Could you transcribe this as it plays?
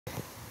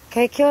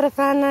Okay, kia ora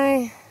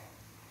whānau.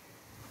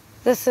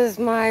 This is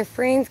my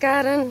friend's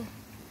garden.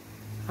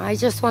 I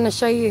just want to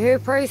show you her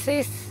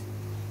process.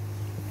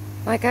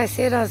 Like I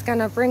said, I was going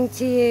to bring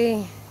to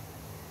you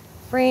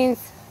friends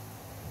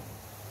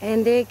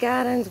and their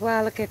gardens.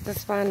 Wow, look at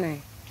this whānau.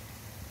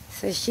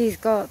 So she's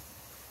got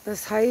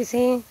this hose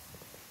here.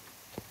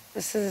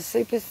 This is a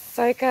super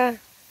soaker.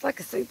 It's like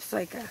a super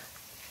soaker.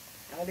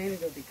 Oh, then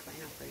it'll be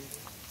clean up for you.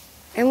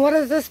 And what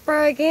is this,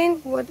 bro,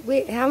 again?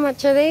 How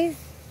much are these?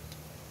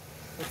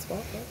 What's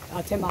what?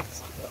 Oh, $10.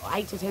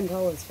 $8 to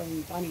 $10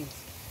 from Bunnings.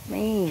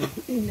 Man.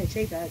 They're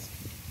cheap as.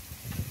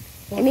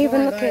 Well, and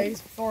even look at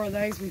 4 of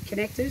those with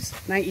connectors,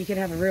 mate, you could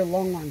have a real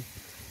long one.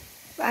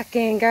 I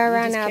can go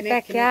around our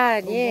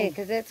backyard, connect, yeah,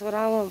 because that's what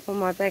I want for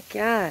my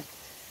backyard.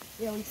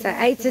 Yeah, so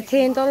 $8 to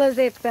 $10,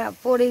 that's about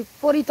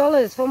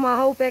 $40 for my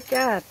whole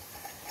backyard.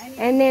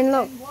 And then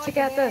look, check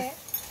out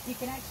this. You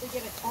can actually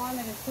get a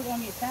timer to put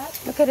on your tap.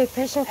 Look at her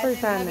passion fruit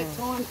farm. on And there. then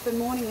have it timed for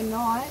morning and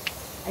night.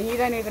 And you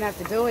don't even have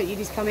to do it. You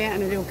just come out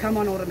and it'll come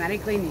on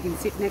automatically and you can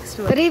sit next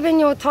to it. But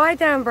even your tie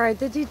down, bro,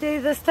 did you do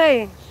this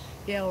too?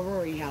 Yeah, well,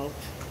 Rory helped.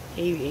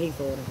 He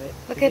thought of it.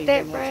 Look at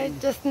that, bro.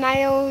 Just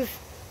nails.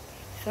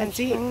 That's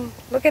it.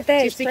 Look at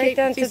that, Just straight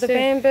down to the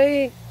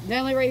bamboo. The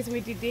only reason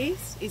we did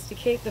this is to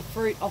keep the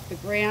fruit off the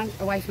ground,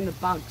 away from the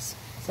bugs.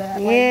 So that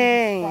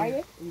way you can spray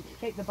it and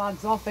keep the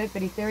bugs off it,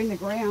 but if they're in the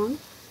ground,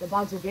 the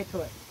bugs will get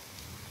to it.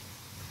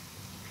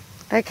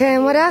 Okay,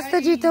 and what else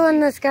did you do in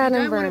this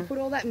garden, bro? You don't want to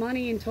put all that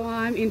money and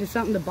time into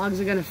something the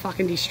bugs are going to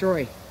fucking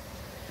destroy.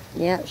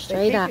 Yeah,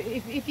 straight up.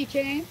 If you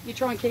can, you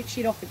try and keep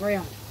shit off the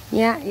ground.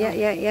 Yeah.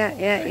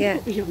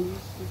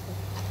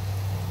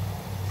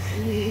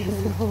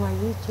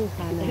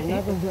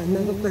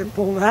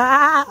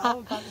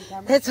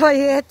 That's why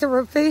you had to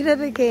repeat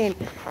it again,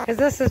 because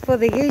this is for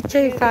the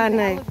YouTube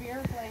whānau. Aloe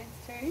vera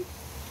plants too.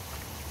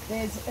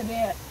 There's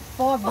about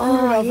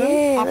 500 of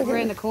them up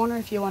around the corner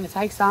if you want to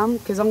take some,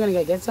 because I'm going to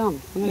go get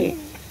some.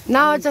 No,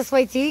 I'll just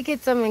wait till you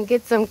get some and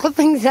get some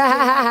clippings.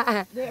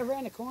 They're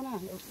around the corner,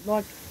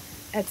 like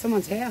at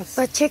someone's house.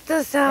 But check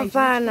this out,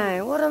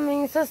 whānau. What a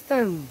mean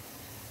system.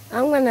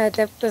 I'm going to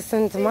adapt this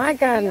into my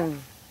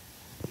garden.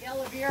 The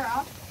aloe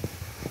vera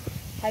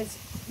has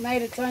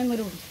made its own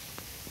little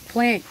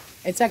plant.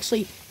 It's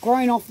actually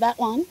grown off that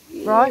one,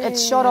 right?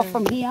 It's shot off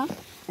from here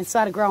and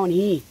started growing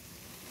here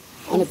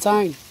on its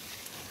own.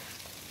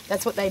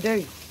 That's what they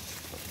do.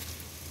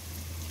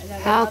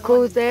 How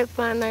cool is that,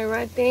 whānau,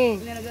 right there?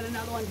 And then I've got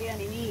another one down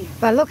in here.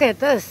 But look at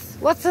this.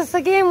 What's this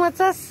again? What's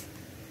this?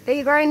 That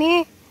you growing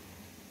here?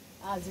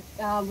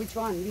 Which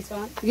one? This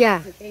one?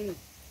 Yeah. Zucchini.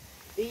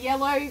 The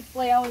yellow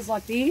flowers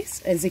like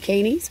this are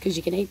zucchinis, because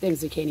you can eat them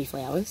zucchini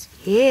flowers.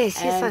 Yes,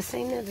 I've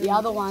seen it. The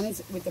other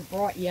ones with the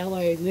bright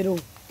yellow little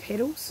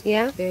petals,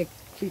 they're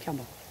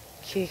cucumber.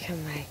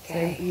 Cucumber,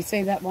 okay. So you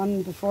see that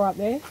one before up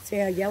there? See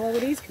how yellow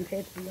it is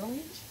compared to the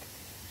orange?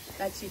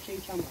 That's your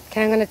cucumber.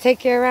 Okay, I'm going to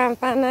take you around,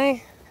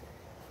 whānau.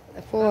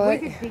 We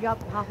could dig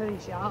up half of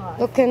this yard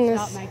look in and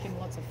this, start making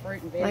lots of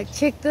fruit and veg. Like,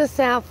 check this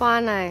out,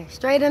 whānau.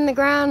 Straight in the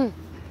ground.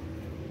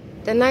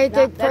 The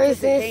no-dig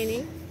process. That's a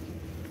zucchini.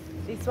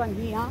 This one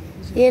here.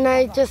 You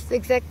know, just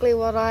exactly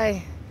what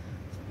I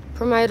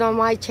promote on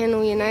my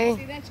channel, you know.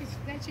 See, that's your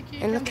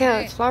cucumber. And look how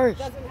it's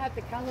flourished. It doesn't have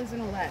the colours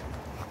and all that.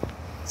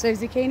 So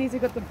zucchinis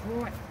have got the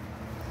bright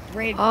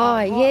red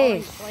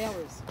orange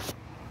flowers.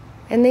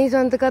 And these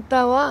ones have got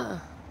the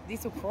what?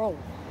 This will crawl.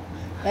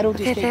 That'll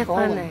just keep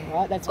crawling,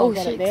 right? That's why I've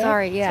got it there.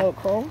 Sorry, yeah. So it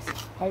crawls,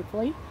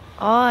 hopefully.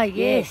 Oh,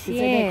 yes,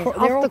 They're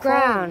off the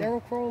ground. They're all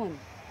crawling.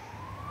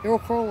 They're all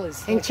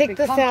crawlers. And check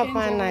this out,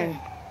 whānau.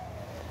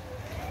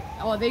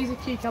 Oh, these are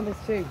cucumbers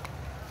too.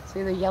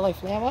 See the yellow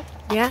flower?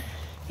 Yeah?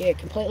 Yeah,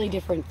 completely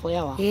different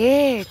flower.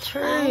 Yeah,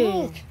 true.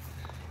 Oh, look.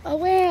 Oh,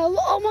 wow.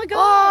 Oh, my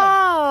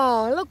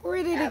God. Oh, look,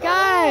 ready to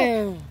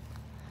go.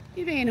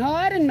 You've been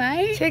hiding,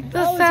 mate. Check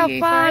this out,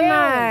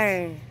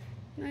 whānau.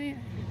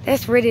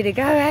 That's ready to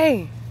go,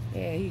 eh?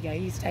 Yeah, here you go.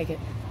 You just take it.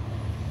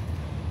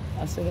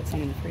 I've still got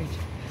some in the fridge.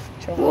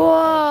 Try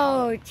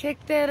Whoa,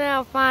 check that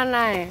out,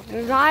 whānau.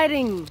 It's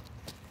hiding.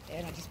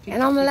 Yeah,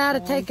 and I'm allowed to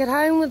take it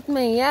home with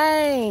me,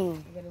 yay.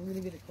 We've got a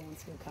little bit of corn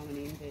still coming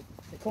in, but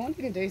the corn's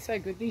going to do so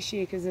good this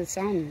year because of the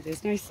sun.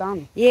 There's no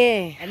sun.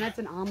 Yeah. And that's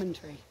an almond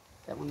tree,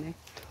 that one there.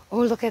 Oh,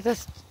 look at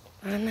this.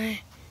 Whānau.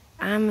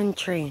 Almond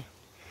tree.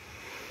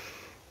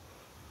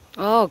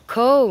 Oh,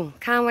 cool.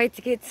 Can't wait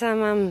to get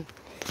some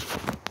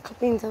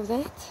clippings of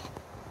that.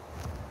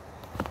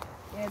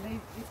 Yeah,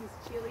 this is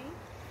chili.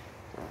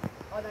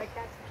 Oh, no,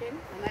 capsicum,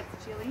 and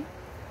that's chili.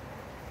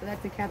 So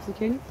that's a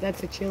capsicum,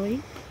 that's a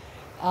chili.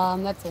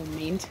 That's all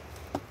mint.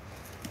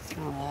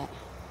 Smell that.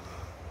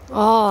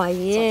 Oh,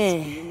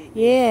 yeah.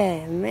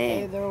 Yeah, man.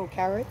 Yeah, they're all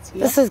carrots.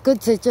 Yeah. This is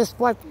good to just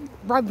rub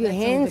your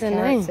hands in,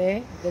 eh?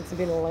 There. That's a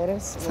bit of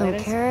lettuce. Some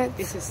carrots.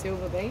 This is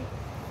silver beet.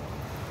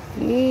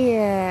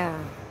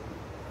 Yeah.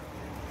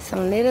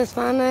 Some lettuce,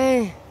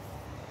 whānau.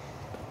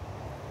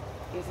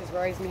 This is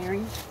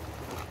rosemary.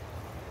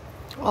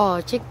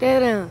 Oh, check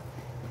that out.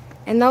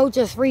 And they'll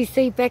just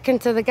reseed back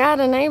into the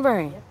garden, eh,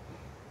 bro? Yep.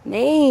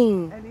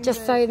 Man,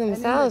 just sow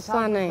themselves,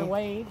 whānau. The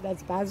weed,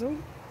 that's basil.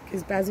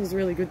 Because basil's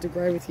really good to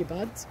grow with your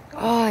buds.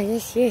 Oh,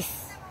 yes,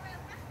 yes.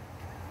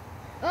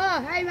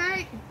 Oh, hey,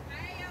 mate.